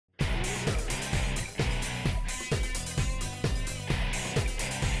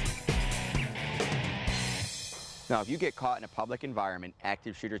Now, if you get caught in a public environment,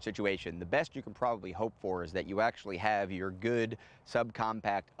 active shooter situation, the best you can probably hope for is that you actually have your good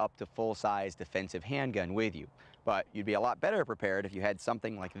subcompact up to full-size defensive handgun with you. But you'd be a lot better prepared if you had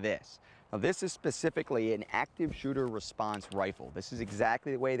something like this. Now, this is specifically an active shooter response rifle. This is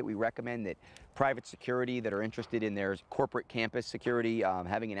exactly the way that we recommend that private security that are interested in their corporate campus security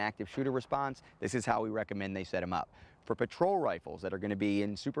having an active shooter response, this is how we recommend they set them up. For patrol rifles that are going to be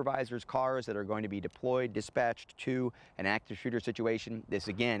in supervisors' cars that are going to be deployed, dispatched to an active shooter situation, this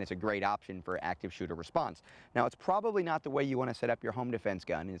again is a great option for active shooter response. Now, it's probably not the way you want to set up your home defense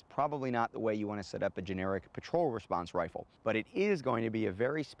gun. It's probably not the way you want to set up a generic patrol response rifle, but it is going to be a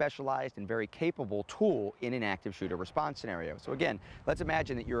very specialized and very capable tool in an active shooter response scenario. So again, let's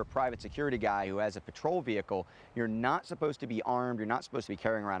imagine that you're a private security guy who has a patrol vehicle. You're not supposed to be armed. You're not supposed to be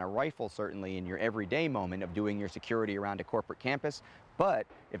carrying around a rifle, certainly in your everyday moment of doing your security around a corporate campus. But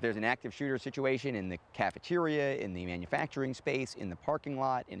if there's an active shooter situation in the cafeteria, in the manufacturing space, in the parking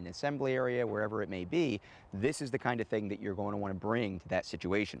lot, in an assembly area, wherever it may be, this is the kind of thing that you're going to want to bring to that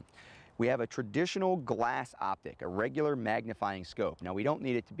situation. We have a traditional glass optic, a regular magnifying scope. Now, we don't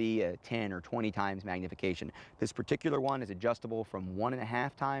need it to be a 10 or 20 times magnification. This particular one is adjustable from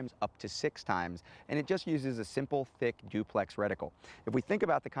 1.5 times up to 6 times, and it just uses a simple, thick duplex reticle. If we think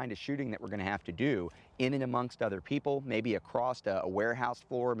about the kind of shooting that we're going to have to do in and amongst other people, maybe across a warehouse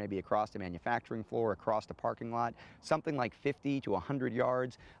floor, maybe across a manufacturing floor, across the parking lot, something like 50 to 100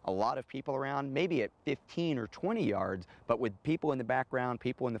 yards, a lot of people around, maybe at 15 or 20 yards, but with people in the background,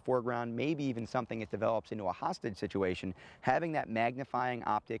 people in the foreground, maybe even something that develops into a hostage situation, having that magnifying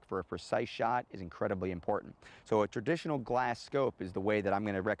optic for a precise shot is incredibly important. So a traditional glass scope is the way that I'm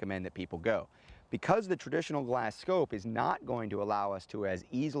going to recommend that people go. Because the traditional glass scope is not going to allow us to as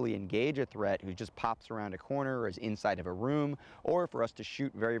easily engage a threat who just pops around a corner or is inside of a room, or for us to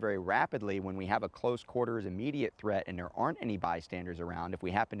shoot very, very rapidly when we have a close quarters immediate threat and there aren't any bystanders around, if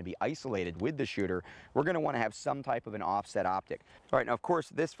we happen to be isolated with the shooter, we're going to want to have some type of an offset optic. All right, now of course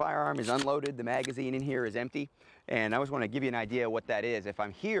this firearm is unloaded, the magazine in here is empty, and I just want to give you an idea of what that is. If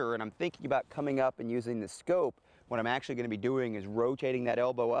I'm here and I'm thinking about coming up and using the scope, what I'm actually going to be doing is rotating that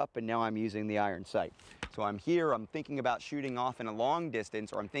elbow up, and now I'm using the iron sight. So I'm here, I'm thinking about shooting off in a long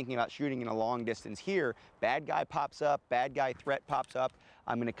distance, or I'm thinking about shooting in a long distance here. Bad guy pops up, bad guy threat pops up.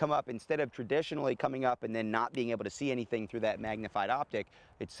 I'm going to come up, instead of traditionally coming up and then not being able to see anything through that magnified optic,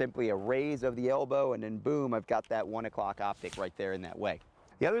 it's simply a raise of the elbow, and then boom, I've got that 1 o'clock optic right there in that way.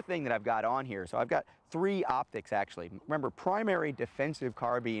 The other thing that I've got on here, so I've got 3 optics actually. Remember, primary defensive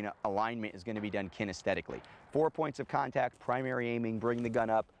carbine alignment is going to be done kinesthetically. 4 points of contact, primary aiming, bring the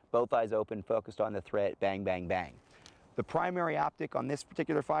gun up, both eyes open, focused on the threat, bang, bang, bang. The primary optic on this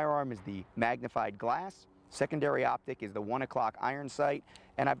particular firearm is the magnified glass. Secondary optic is the 1 o'clock iron sight.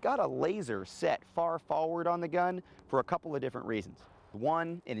 And I've got a laser set far forward on the gun for a couple of different reasons.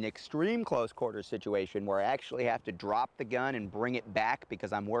 One, in an extreme close quarters situation where I actually have to drop the gun and bring it back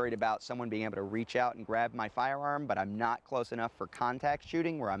because I'm worried about someone being able to reach out and grab my firearm, but I'm not close enough for contact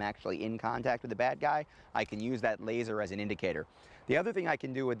shooting where I'm actually in contact with the bad guy, I can use that laser as an indicator. The other thing I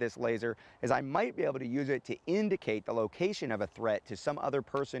can do with this laser is I might be able to use it to indicate the location of a threat to some other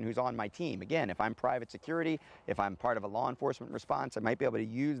person who's on my team. Again, if I'm private security, if I'm part of a law enforcement response, I might be able to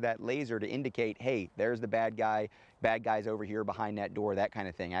use that laser to indicate, hey, there's the bad guy's over here behind that door, that kind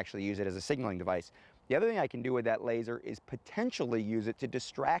of thing. Actually use it as a signaling device. The other thing I can do with that laser is potentially use it to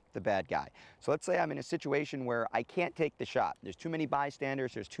distract the bad guy. So let's say I'm in a situation where I can't take the shot. There's too many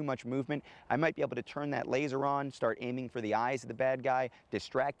bystanders, there's too much movement. I might be able to turn that laser on, start aiming for the eyes of the bad guy,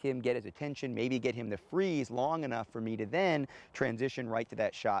 distract him, get his attention, maybe get him to freeze long enough for me to then transition right to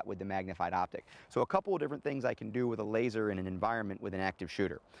that shot with the magnified optic. So a couple of different things I can do with a laser in an environment with an active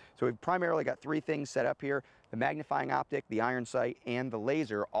shooter. So we've primarily got 3 things set up here: the magnifying optic, the iron sight, and the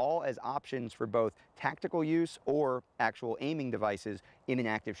laser, all as options for both tactical use or actual aiming devices in an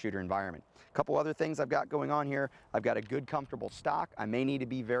active shooter environment. A couple other things I've got going on here. I've got a good, comfortable stock. I may need to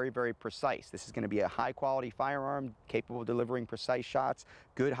be very, very precise. This is going to be a high-quality firearm, capable of delivering precise shots.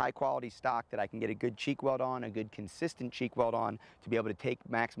 Good, high-quality stock that I can get a good cheek weld on, a good, consistent cheek weld on to be able to take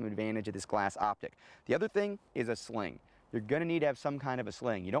maximum advantage of this glass optic. The other thing is a sling. You're going to need to have some kind of a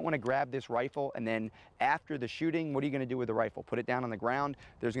sling. You don't want to grab this rifle and then after the shooting, what are you going to do with the rifle? Put it down on the ground.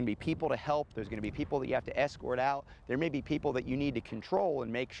 There's going to be people to help. There's going to be people that you have to escort out. There may be people that you need to control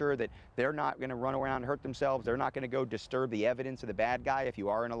and make sure that they're not going to run around and hurt themselves. They're not going to go disturb the evidence of the bad guy if you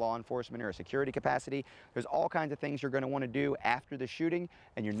are in a law enforcement or a security capacity. There's all kinds of things you're going to want to do after the shooting,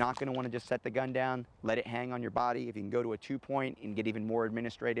 and you're not going to want to just set the gun down, let it hang on your body. If you can go to a 2-point and get even more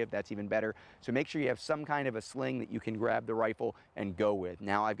administrative, that's even better. So make sure you have some kind of a sling that you can grab grab the rifle and go with.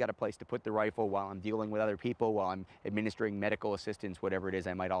 Now I've got a place to put the rifle while I'm dealing with other people, while I'm administering medical assistance, whatever it is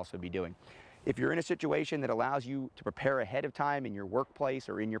I might also be doing. If you're in a situation that allows you to prepare ahead of time in your workplace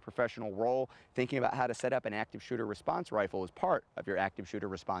or in your professional role, thinking about how to set up an active shooter response rifle is part of your active shooter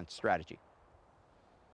response strategy.